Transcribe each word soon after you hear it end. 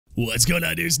What's going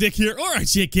on, dudes? Nick here, or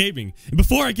RGA Gaming. And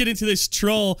before I get into this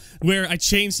troll where I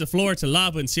change the floor to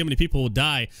lava and see how many people will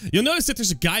die, you'll notice that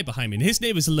there's a guy behind me, and his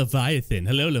name is Leviathan.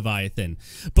 Hello, Leviathan.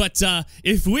 But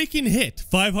if we can hit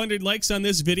 500 likes on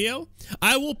this video,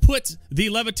 I will put the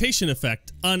levitation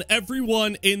effect on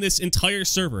everyone in this entire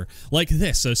server, like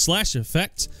this. So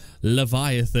 /effect,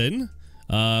 Leviathan,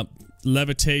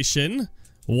 levitation.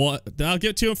 What? I'll give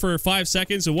it to him for 5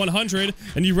 seconds and 100.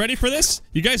 And you ready for this?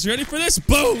 You guys ready for this?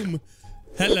 Boom!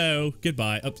 Hello.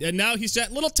 Goodbye. And now he's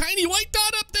that little tiny white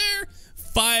dot up there.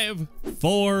 5,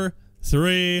 4,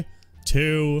 3,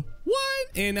 2, 1.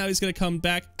 And now he's going to come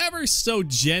back ever so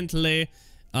gently.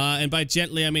 And by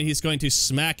gently, I mean he's going to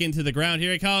smack into the ground.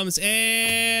 Here he comes.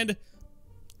 And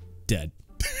dead.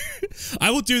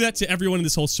 I will do that to everyone in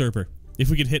this whole server if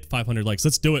we could hit 500 likes.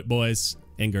 Let's do it, boys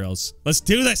and girls. Let's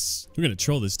do this. We're gonna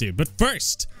troll this dude. But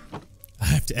first, I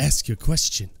have to ask you a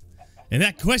question. And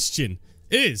that question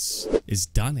is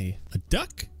Donnie a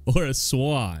duck or a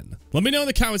swan? Let me know in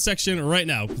the comment section right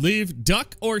now. Leave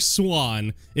duck or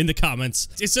swan in the comments.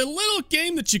 It's a little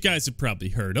game that you guys have probably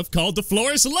heard of called The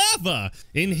Floor is Lava.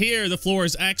 In here, the floor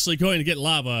is actually going to get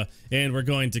lava and we're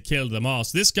going to kill them all.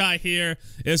 So this guy here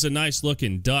is a nice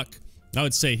looking duck. I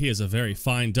would say he is a very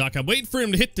fine duck. I'm waiting for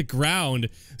him to hit the ground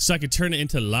so I can turn it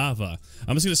into lava.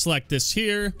 I'm just going to select this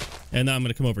here, and then I'm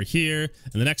going to come over here.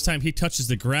 And the next time he touches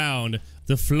the ground,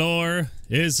 the floor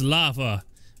is lava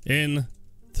in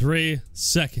 3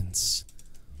 seconds.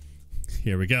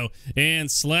 Here we go. And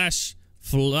 /fly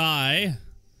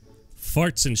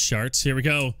farts and sharts. Here we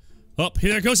go. Oh,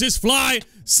 here goes his fly.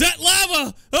 Set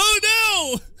lava. Oh,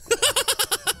 no.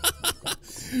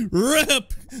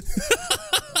 Rip.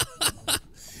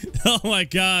 Oh my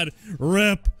god,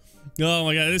 rip. Oh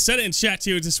my god, I said it in chat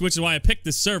too, which is why I picked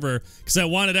this server, because I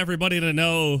wanted everybody to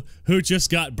know who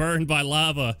just got burned by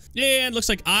lava. Yeah, it looks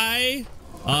like I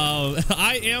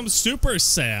am Super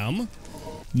Sam.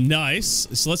 Nice.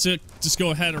 So let's just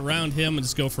go ahead around him and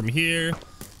just go from here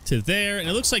to there. And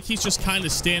it looks like he's just kind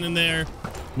of standing there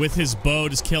with his bow,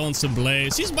 just killing some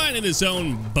blaze. He's minding his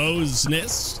own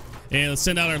bowsness. And let's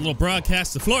send out our little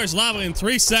broadcast. The floor is lava in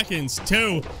 3 seconds.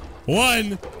 2,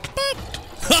 1. Boop.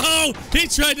 Oh, he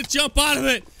tried to jump out of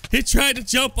it. He tried to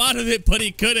jump out of it, but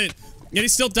he couldn't. And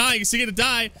he's still dying. Is he gonna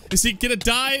die? Is he gonna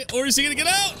die, or is he gonna get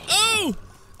out? Oh,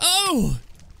 oh.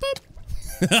 Boop.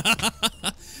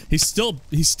 He's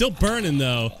still burning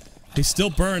though. He's still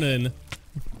burning.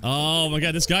 Oh my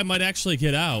god, this guy might actually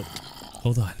get out.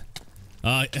 Hold on.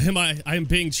 I'm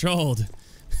being trolled.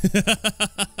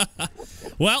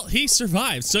 Well, he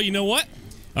survived. So you know what?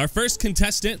 Our first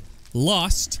contestant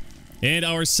lost. And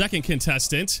our second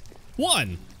contestant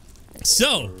won.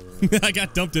 So, I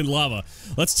got dumped in lava.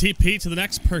 Let's TP to the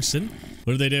next person.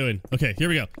 What are they doing? Okay, here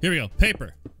we go. Here we go.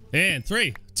 Paper. And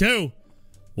 3, 2,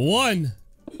 1.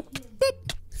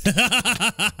 Boop.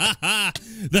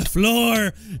 The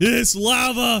floor is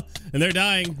lava. And they're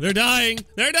dying. They're dying.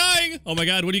 They're dying. Oh my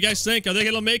god, what do you guys think? Are they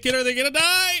gonna make it or are they gonna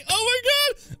die? Oh my god.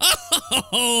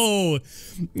 Oh.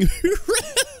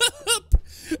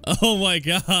 Oh my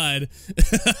god.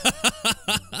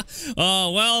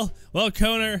 Oh, well,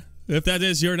 Koner, if that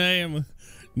is your name,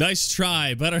 nice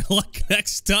try. Better luck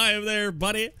next time there,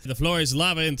 buddy. The floor is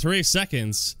lava in 3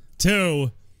 seconds.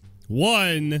 2,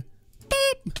 1.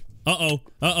 Boop. Uh-oh.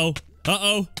 Uh-oh.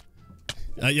 Uh-oh.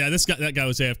 Yeah, that guy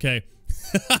was AFK.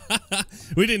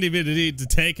 We didn't even need to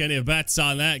take any bets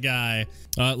on that guy.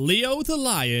 Leo the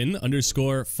Lion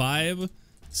 _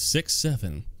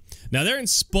 567. Now they're in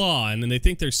spawn and they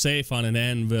think they're safe on an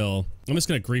anvil. I'm just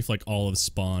gonna grief like all of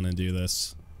spawn and do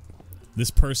this.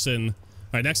 This person.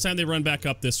 Alright, next time they run back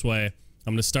up this way,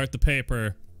 I'm gonna start the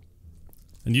paper.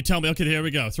 And you tell me, okay, here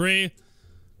we go. 3,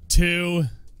 2,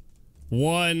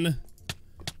 1.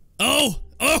 Oh!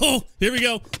 Oh! Here we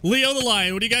go. Leo the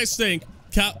Lion, what do you guys think?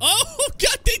 Oh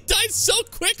god, they died so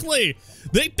quickly!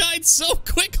 They died so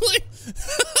quickly!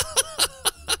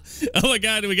 Oh my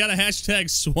god, we got a hashtag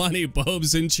Swanee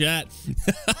Bobes in chat.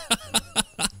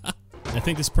 I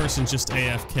think this person's just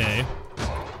AFK.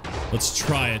 Let's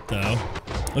try it though.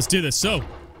 Let's do this. So,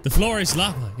 the floor is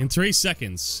lava in 3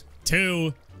 seconds.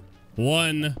 2,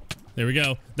 1. There we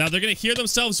go. Now they're gonna hear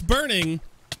themselves burning,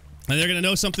 and they're gonna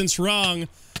know something's wrong,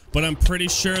 but I'm pretty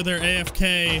sure they're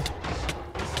AFK.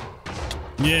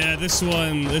 Yeah, this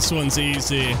one's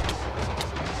easy.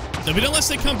 I mean, unless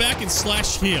they come back and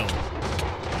 /heal.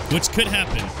 Which could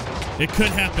happen. It could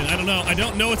happen. I don't know. I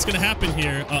don't know what's gonna happen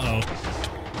here. Uh-oh.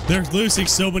 They're losing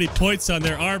so many points on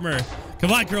their armor.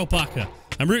 Come on, Girl Baka.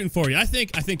 I'm rooting for you. I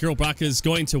think Girl Baka is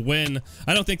going to win.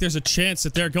 I don't think there's a chance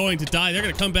that they're going to die. They're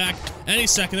gonna come back any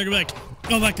second. They're gonna be like,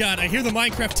 oh my god, I hear the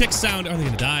Minecraft tick sound. Are they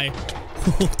gonna die?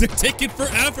 They're taking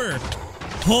forever.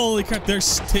 Holy crap, they're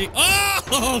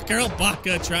oh, Carol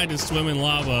Baca tried to swim in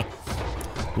lava.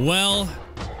 Well,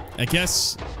 I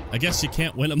guess you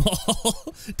can't win them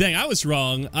all. Dang, I was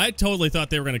wrong. I totally thought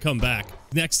they were going to come back.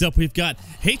 Next up, we've got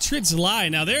Hatred's Lie.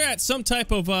 Now, they're at some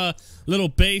type of little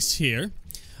base here.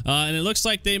 And it looks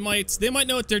like they might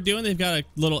know what they're doing. They've got a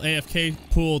little AFK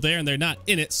pool there, and they're not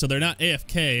in it, so they're not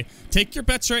AFK. Take your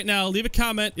bets right now. Leave a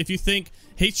comment if you think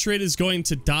Hatred is going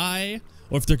to die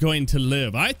or if they're going to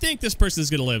live. I think this person is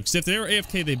going to live, because if they were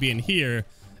AFK, they'd be in here,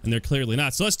 and they're clearly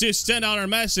not. So let's just send out our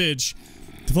message.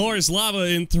 The floor is lava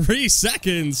in 3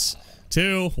 seconds.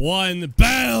 2, 1,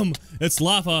 bam! It's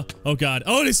lava. Oh, God.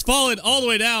 Oh, it's fallen all the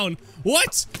way down.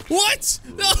 What? What?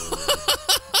 No!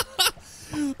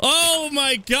 Oh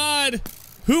my God!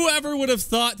 Whoever would have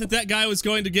thought that that guy was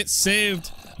going to get saved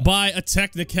by a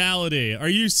technicality? Are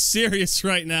you serious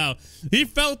right now? He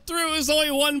fell through. It was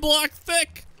only 1 block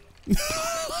thick.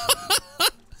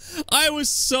 I was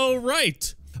so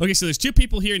right. Okay, so there's 2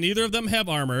 people here. Neither of them have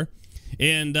armor.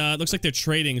 And it looks like they're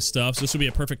trading stuff. So this would be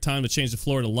a perfect time to change the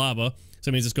floor to lava. So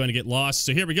that means it's going to get lost.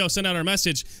 So here we go. Send out our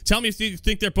message. Tell me if you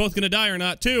think they're both going to die or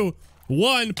not. 2,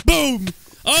 1, boom!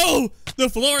 Oh, the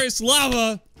floor is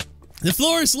lava. The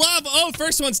floor is lava. Oh,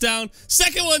 first one's down.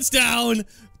 Second one's down.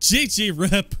 GG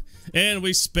rip. And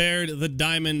we spared the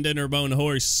diamond innerbone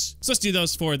horse. So let's do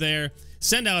those 4 there.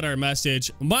 Send out our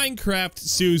message. Minecraft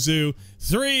Suzu.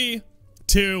 3,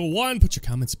 2, 1. Put your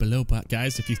comments below,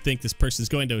 guys, if you think this person's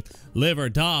going to live or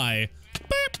die.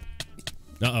 Beep.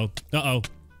 Uh-oh. Uh-oh.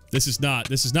 This is not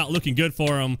looking good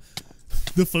for them.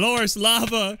 The floor is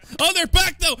lava. Oh, they're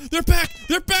back, though. They're back.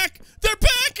 They're back. They're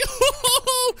back.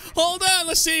 Hold on.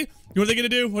 Let's see. What are they going to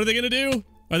do? What are they going to do?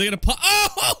 Are they going to pop?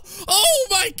 Oh, oh,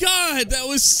 my God. That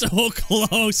was so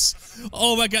close.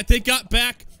 Oh, my God. They got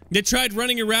back. They tried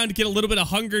running around to get a little bit of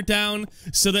hunger down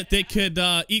so that they could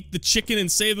eat the chicken and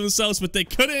save themselves, but they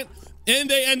couldn't, and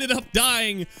they ended up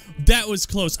dying. That was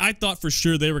close. I thought for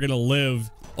sure they were going to live.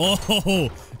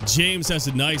 Oh, James has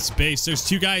a nice base. There's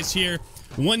 2 guys here.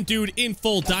 1 dude in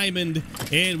full diamond,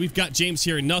 and we've got James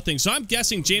here in nothing. So I'm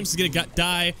guessing James is gonna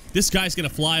die. This guy's gonna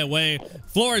fly away.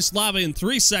 Floor is lava in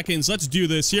 3 seconds. Let's do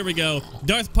this. Here we go.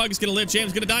 Darth Pug is gonna live. James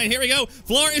is gonna die. And here we go.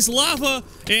 Floor is lava,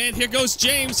 and here goes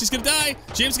James. He's gonna die.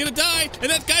 James is gonna die, and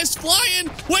that guy's flying.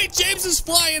 Wait, James is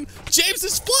flying. James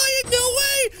is flying. No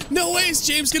way. No way. Is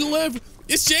James gonna live?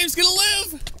 Is James gonna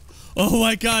live? Oh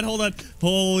my God. Hold on.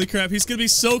 Holy crap. He's gonna be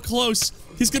so close.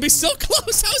 He's gonna be so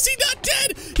close. How is he not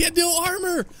dead? He had no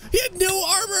armor. He had no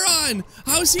armor on.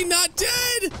 How is he not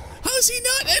dead? How is he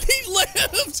not? And he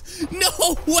lived.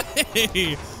 No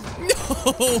way.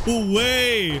 No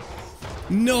way.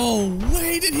 No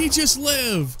way did he just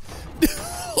live.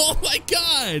 Oh my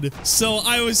God. So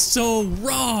I was so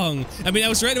wrong. I mean, I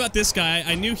was right about this guy.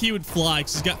 I knew he would fly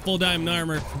because he's got full diamond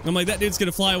armor. I'm like, that dude's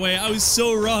gonna fly away. I was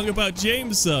so wrong about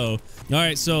James though. All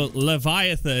right, so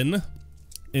Leviathan.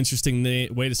 Interesting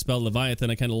way to spell Leviathan.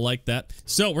 I kind of like that.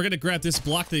 So we're going to grab this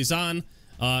block that he's on.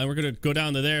 And we're going to go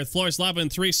down to there. The floor is lava in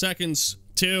 3 seconds.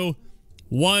 2,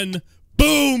 1.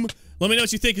 Boom! Let me know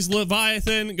what you think. Is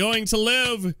Leviathan going to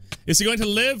live? Is he going to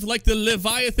live like the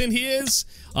Leviathan he is?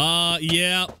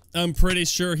 Yeah. I'm pretty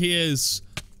sure he is.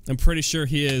 I'm pretty sure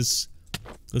he is.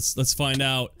 Let's find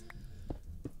out.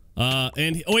 Oh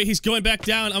wait, he's going back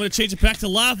down. I'm gonna change it back to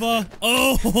lava.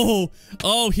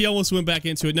 Oh, he almost went back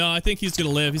into it. No, I think he's gonna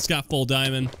live. He's got full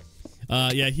diamond.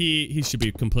 Yeah, he should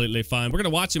be completely fine. We're gonna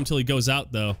watch him until he goes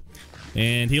out though.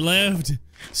 And he lived.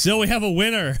 So we have a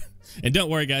winner. And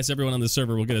don't worry guys, everyone on the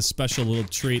server will get a special little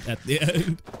treat at the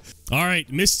end. All right,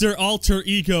 Mr. Alter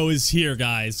Ego is here,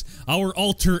 guys. Our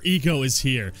alter ego is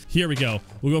here. Here we go.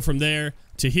 We'll go from there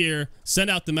to here. Send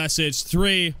out the message.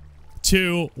 3,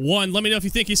 2, 1. Let me know if you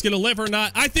think he's gonna live or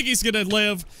not. I think he's gonna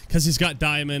live because he's got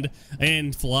diamond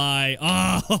and fly.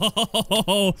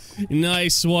 Oh,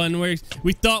 nice one. We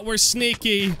thought we're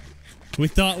sneaky. We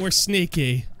thought we're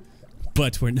sneaky,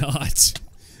 but we're not.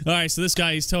 All right, so this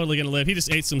guy, he's totally gonna live. He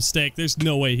just ate some steak. There's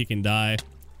no way he can die.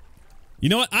 You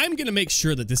know what? I'm gonna make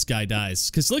sure that this guy dies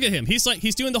because look at him. He's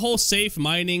doing the whole safe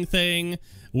mining thing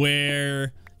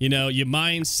where, you know, you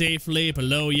mine safely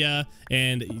below you,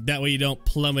 and that way you don't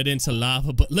plummet into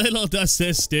lava. But little does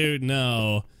this dude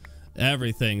know,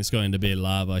 everything's going to be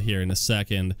lava here in a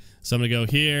second. So I'm gonna go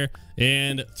here,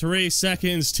 and 3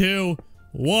 seconds, 2,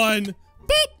 1,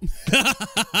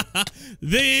 boop!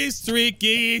 These 3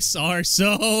 geese are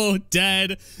so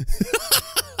dead.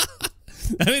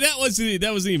 I mean, that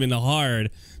wasn't even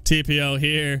hard. TPO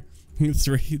here.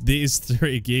 These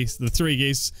 3 geese. The 3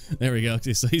 geese. There we go.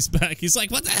 Okay, so he's back. He's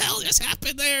like, what the hell just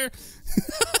happened there?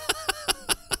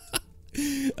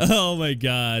 Oh my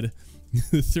god.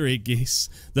 3 geese.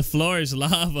 The floor is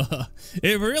lava.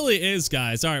 It really is,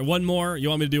 guys. All right, one more. You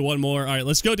want me to do one more? All right,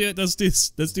 let's go do it. Let's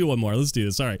do one more. Let's do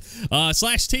this. All right.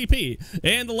 /TP.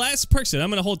 And the last person. I'm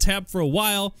going to hold tab for a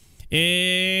while.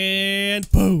 And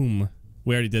boom.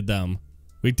 We already did them.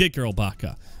 We did Girl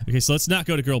Baka. Okay, so let's not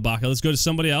go to Girl Baka. Let's go to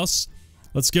somebody else.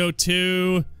 Let's go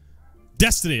to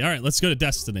Destiny. All right, let's go to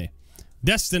Destiny.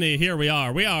 Destiny, here we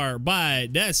are. We are by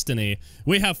Destiny.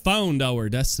 We have found our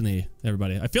destiny,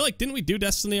 everybody. I feel like, didn't we do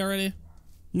Destiny already?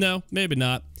 No, maybe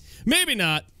not. Maybe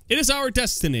not. It is our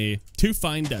destiny to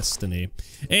find destiny.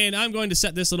 And I'm going to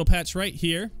set this little patch right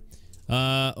here.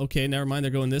 Okay, never mind.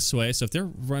 They're going this way. So if they're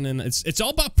running, it's all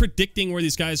about predicting where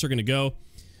these guys are going to go.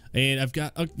 And I've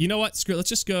got, you know what? Screw it. Let's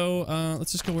just go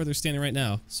where they're standing right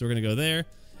now. So we're going to go there.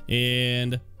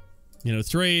 And, you know,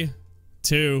 3,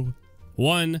 2,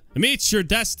 1. Meet your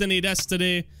destiny,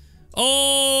 Destiny.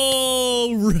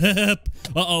 Oh, rip.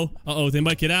 Uh-oh. Uh-oh. They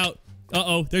might get out.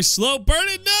 Uh-oh. They're slow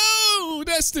burning. No!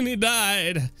 Destiny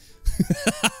died.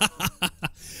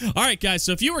 All right, guys.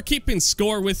 So if you were keeping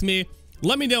score with me,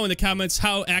 let me know in the comments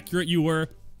how accurate you were.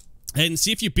 And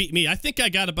see if you beat me. I think I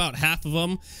got about half of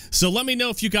them. So let me know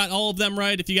if you got all of them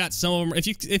right. If you got some of them, if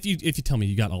you tell me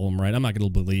you got all of them right, I'm not gonna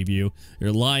believe you.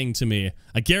 You're lying to me.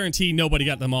 I guarantee nobody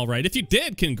got them all right. If you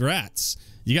did, congrats.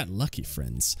 You got lucky,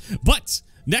 friends. But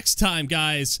next time,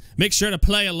 guys, make sure to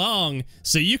play along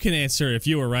so you can answer if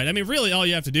you were right. I mean, really, all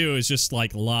you have to do is just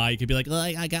like lie. You could be like, oh,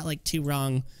 I got like 2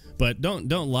 wrong. But don't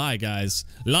lie, guys.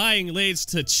 Lying leads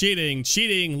to cheating.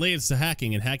 Cheating leads to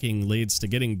hacking, and hacking leads to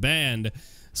getting banned.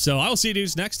 So I will see you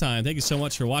dudes next time. Thank you so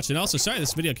much for watching. Also, sorry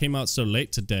this video came out so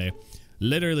late today.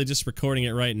 Literally just recording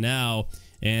it right now.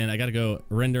 And I gotta go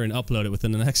render and upload it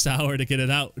within the next hour to get it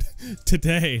out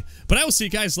today. But I will see you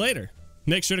guys later.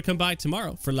 Make sure to come by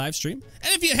tomorrow for live stream.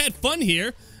 And if you had fun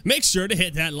here, make sure to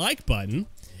hit that like button.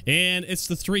 And it's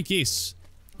the 3 geese.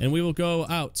 And we will go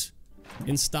out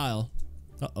in style.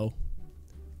 Uh-oh.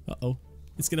 Uh-oh.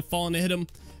 It's gonna fall and hit him.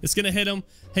 It's gonna hit him.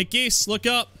 Hey, geese, look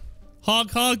up.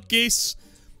 Honk, honk, geese.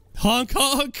 Honk,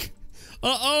 honk.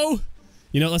 Uh-oh.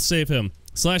 You know, let's save him.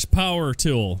 /power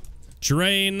tool.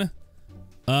 Drain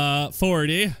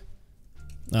 40.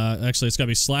 Actually, it's got to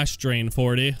be /drain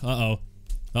 40. Uh-oh.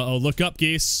 Uh-oh. Look up,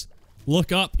 geese.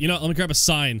 Look up. You know, let me grab a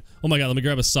sign. Oh, my God. Let me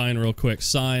grab a sign real quick.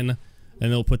 Sign. And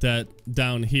then we'll put that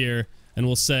down here. And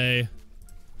we'll say,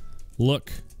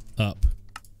 look up.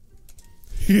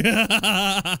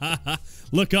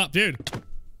 Look up, dude.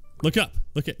 Look up.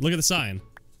 Look at the sign.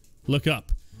 Look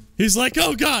up. He's like,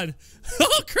 oh God.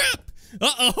 Oh crap.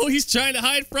 Uh-oh, he's trying to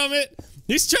hide from it.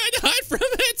 He's trying to hide from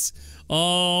it.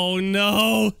 Oh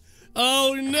no.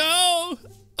 Oh no.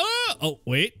 Oh,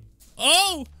 wait.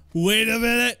 Oh, wait a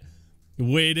minute.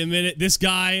 Wait a minute. This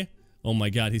guy. Oh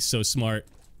my God, he's so smart.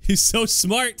 He's so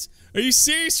smart. Are you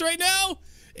serious right now?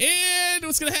 And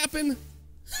what's gonna happen?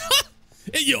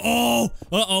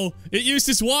 Uh-oh. It used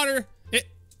its water.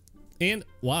 And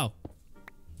wow.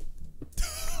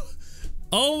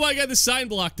 Oh my God, the sign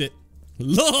blocked it.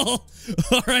 Lol.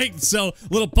 All right, so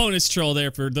little bonus troll there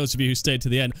for those of you who stayed to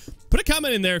the end. Put a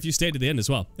comment in there if you stayed to the end as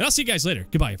well. And I'll see you guys later.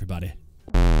 Goodbye, everybody.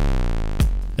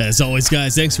 As always,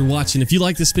 guys, thanks for watching. If you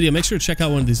like this video, make sure to check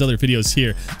out one of these other videos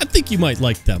here. I think you might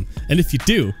like them. And if you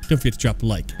do, don't forget to drop a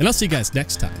like. And I'll see you guys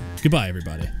next time. Goodbye,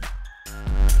 everybody.